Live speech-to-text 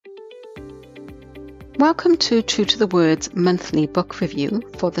Welcome to True to the Word's monthly book review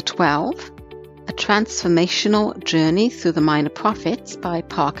for the 12, A Transformational Journey Through the Minor Prophets by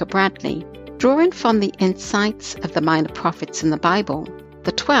Parker Bradley. Drawing from the insights of the minor prophets in the Bible,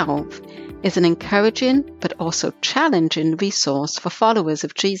 the 12 is an encouraging but also challenging resource for followers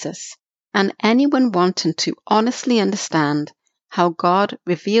of Jesus and anyone wanting to honestly understand how God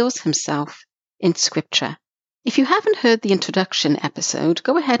reveals himself in Scripture. If you haven't heard the introduction episode,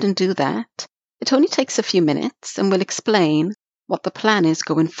 go ahead and do that. It only takes a few minutes and will explain what the plan is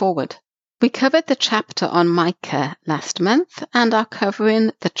going forward. We covered the chapter on Micah last month and are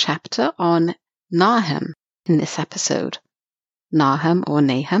covering the chapter on Nahum in this episode. Nahum or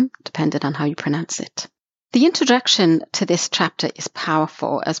Nahum, depending on how you pronounce it. The introduction to this chapter is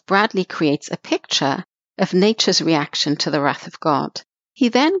powerful as Bradley creates a picture of nature's reaction to the wrath of God. He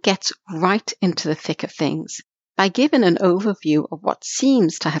then gets right into the thick of things by giving an overview of what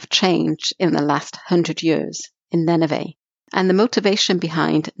seems to have changed in the last 100 years in Nineveh and the motivation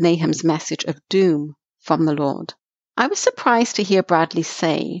behind Nahum's message of doom from the Lord. I was surprised to hear Bradley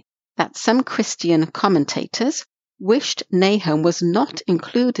say that some Christian commentators wished Nahum was not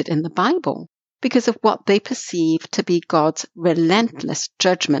included in the Bible because of what they perceive to be God's relentless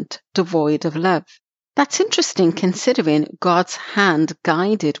judgment devoid of love. That's interesting considering God's hand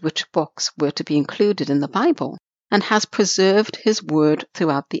guided which books were to be included in the Bible and has preserved his word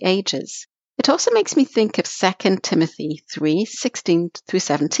throughout the ages. It also makes me think of 2 Timothy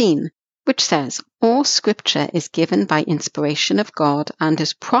 3:16-17, which says, "All scripture is given by inspiration of God and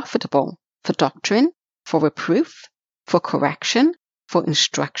is profitable for doctrine, for reproof, for correction, for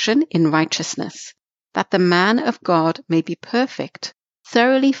instruction in righteousness, that the man of God may be perfect,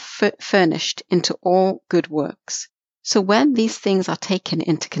 thoroughly furnished into all good works." So when these things are taken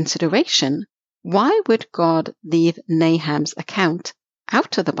into consideration, why would God leave Nahum's account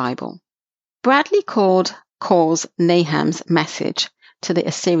out of the Bible? Bradley calls Nahum's message to the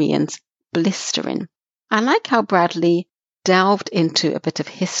Assyrians blistering. I like how Bradley delved into a bit of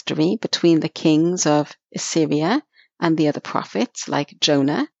history between the kings of Assyria and the other prophets like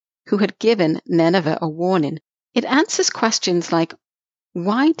Jonah, who had given Nineveh a warning. It answers questions like,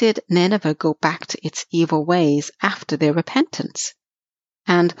 why did Nineveh go back to its evil ways after their repentance?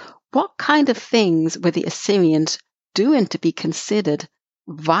 And what kind of things were the Assyrians doing to be considered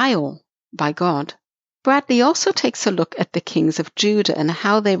vile by God? Bradley also takes a look at the kings of Judah and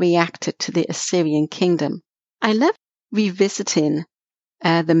how they reacted to the Assyrian kingdom. I love revisiting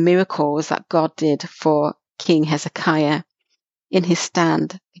the miracles that God did for King Hezekiah in his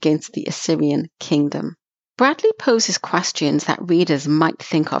stand against the Assyrian kingdom. Bradley poses questions that readers might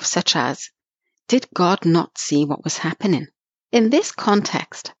think of, such as, did God not see what was happening? In this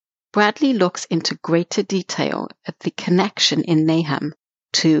context, Bradley looks into greater detail at the connection in Nahum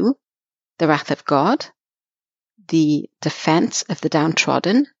to the wrath of God, the defense of the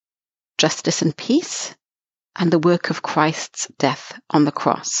downtrodden, justice and peace, and the work of Christ's death on the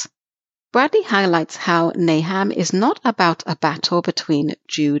cross. Bradley highlights how Nahum is not about a battle between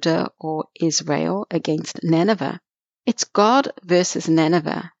Judah or Israel against Nineveh. It's God versus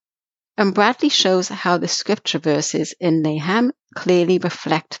Nineveh. And Bradley shows how the scripture verses in Nahum clearly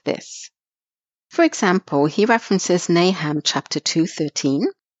reflect this. For example, he references Nahum chapter 2:13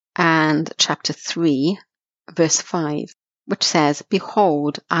 and chapter 3, verse 5, which says,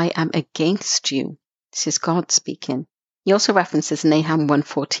 "Behold, I am against you." This is God speaking. He also references Nahum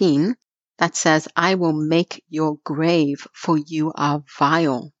 1:14 that says, "I will make your grave, for you are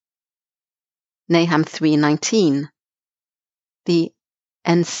vile." Nahum 3:19, the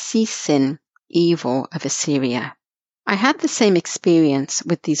unceasing evil of Assyria. I had the same experience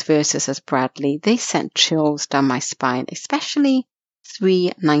with these verses as Bradley. They sent chills down my spine, especially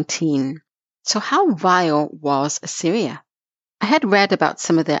 3:19. So how vile was Assyria? I had read about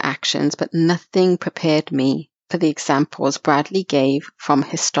some of their actions, but nothing prepared me for the examples Bradley gave from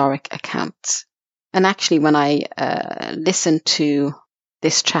historic accounts. And actually, when I listened to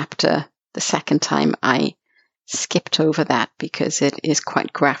this chapter the second time, I skipped over that because it is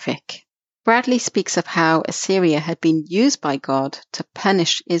quite graphic. Bradley speaks of how Assyria had been used by God to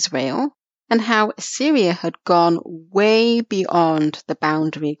punish Israel and how Assyria had gone way beyond the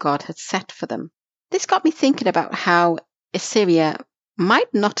boundary God had set for them. This got me thinking about how Assyria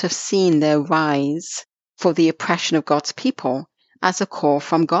might not have seen their rise for the oppression of God's people as a call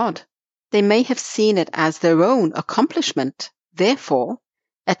from God. They may have seen it as their own accomplishment, therefore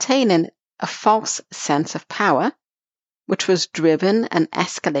attaining a false sense of power, which was driven and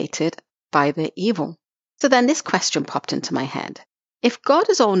escalated by their evil. So then this question popped into my head. If God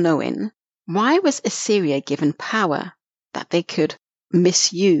is all-knowing, why was Assyria given power that they could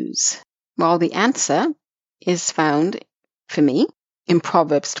misuse Well, the answer is found, for me, in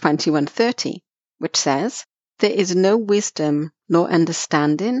Proverbs 21:30, which says, "There is no wisdom, nor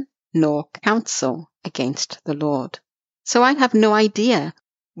understanding, nor counsel against the Lord." So I have no idea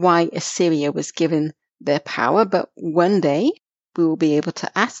why Assyria was given their power, but one day we will be able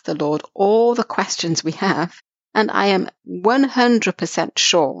to ask the Lord all the questions we have, and I am 100%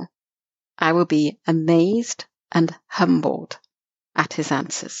 sure I will be amazed and humbled at his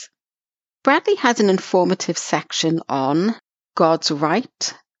answers. Bradley has an informative section on God's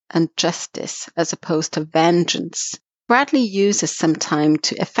right and justice as opposed to vengeance. Bradley uses some time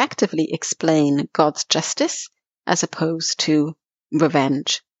to effectively explain God's justice as opposed to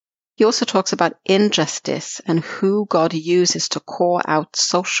revenge. He also talks about injustice and who God uses to call out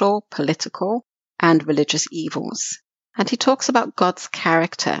social, political, and religious evils. And he talks about God's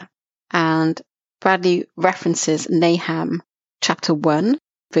character. And Bradley references Nahum chapter 1,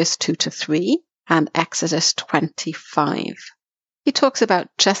 verse 2-3, and Exodus 25. He talks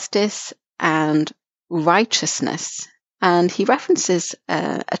about justice and righteousness. And he references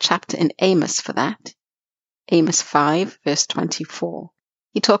a chapter in Amos for that. Amos 5, verse 24.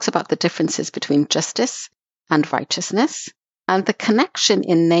 He talks about the differences between justice and righteousness, and the connection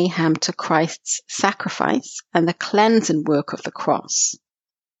in Nahum to Christ's sacrifice and the cleansing work of the cross.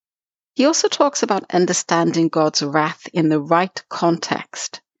 He also talks about understanding God's wrath in the right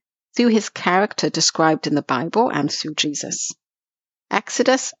context, through his character described in the Bible and through Jesus.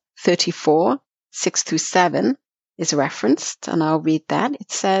 Exodus 34, 6-7 is referenced, and I'll read that. It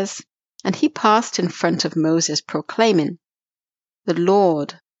says, "And he passed in front of Moses, proclaiming, the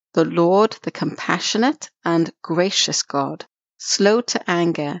Lord, the compassionate and gracious God, slow to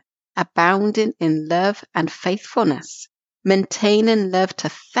anger, abounding in love and faithfulness, maintaining love to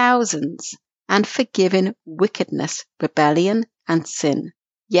thousands, and forgiving wickedness, rebellion, and sin.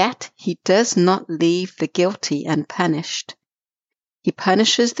 Yet he does not leave the guilty unpunished. He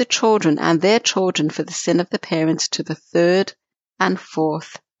punishes the children and their children for the sin of the parents to the third and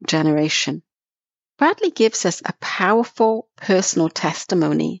fourth generation." Bradley gives us a powerful personal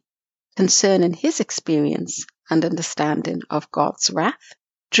testimony concerning his experience and understanding of God's wrath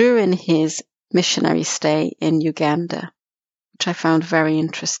during his missionary stay in Uganda, which I found very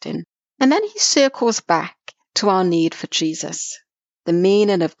interesting. And then he circles back to our need for Jesus, the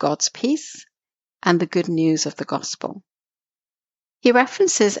meaning of God's peace, and the good news of the gospel. He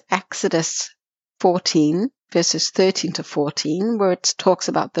references Exodus 14, verses 13-14, where it talks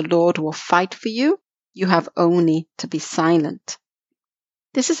about the Lord will fight for you. You have only to be silent.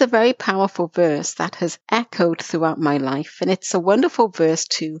 This is a very powerful verse that has echoed throughout my life, and it's a wonderful verse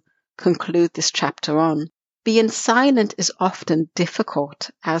to conclude this chapter on. Being silent is often difficult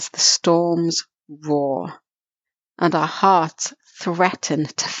as the storms roar, and our hearts threaten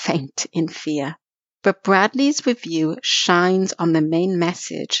to faint in fear. But Bradley's review shines on the main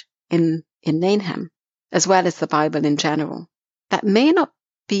message in Nahum, as well as the Bible in general, that may not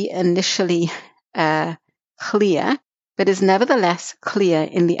be initially clear, but is nevertheless clear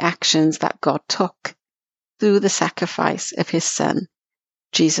in the actions that God took through the sacrifice of his Son,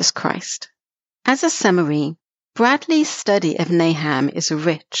 Jesus Christ. As a summary, Bradley's study of Nahum is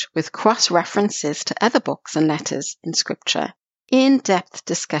rich with cross-references to other books and letters in Scripture, in-depth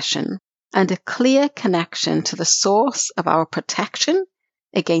discussion, and a clear connection to the source of our protection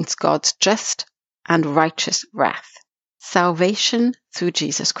against God's just and righteous wrath, salvation through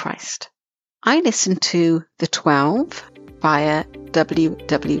Jesus Christ. I listened to The 12 via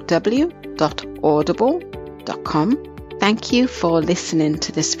www.audible.com. Thank you for listening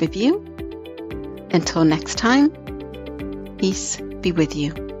to this review. Until next time, peace be with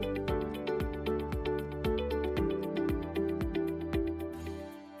you.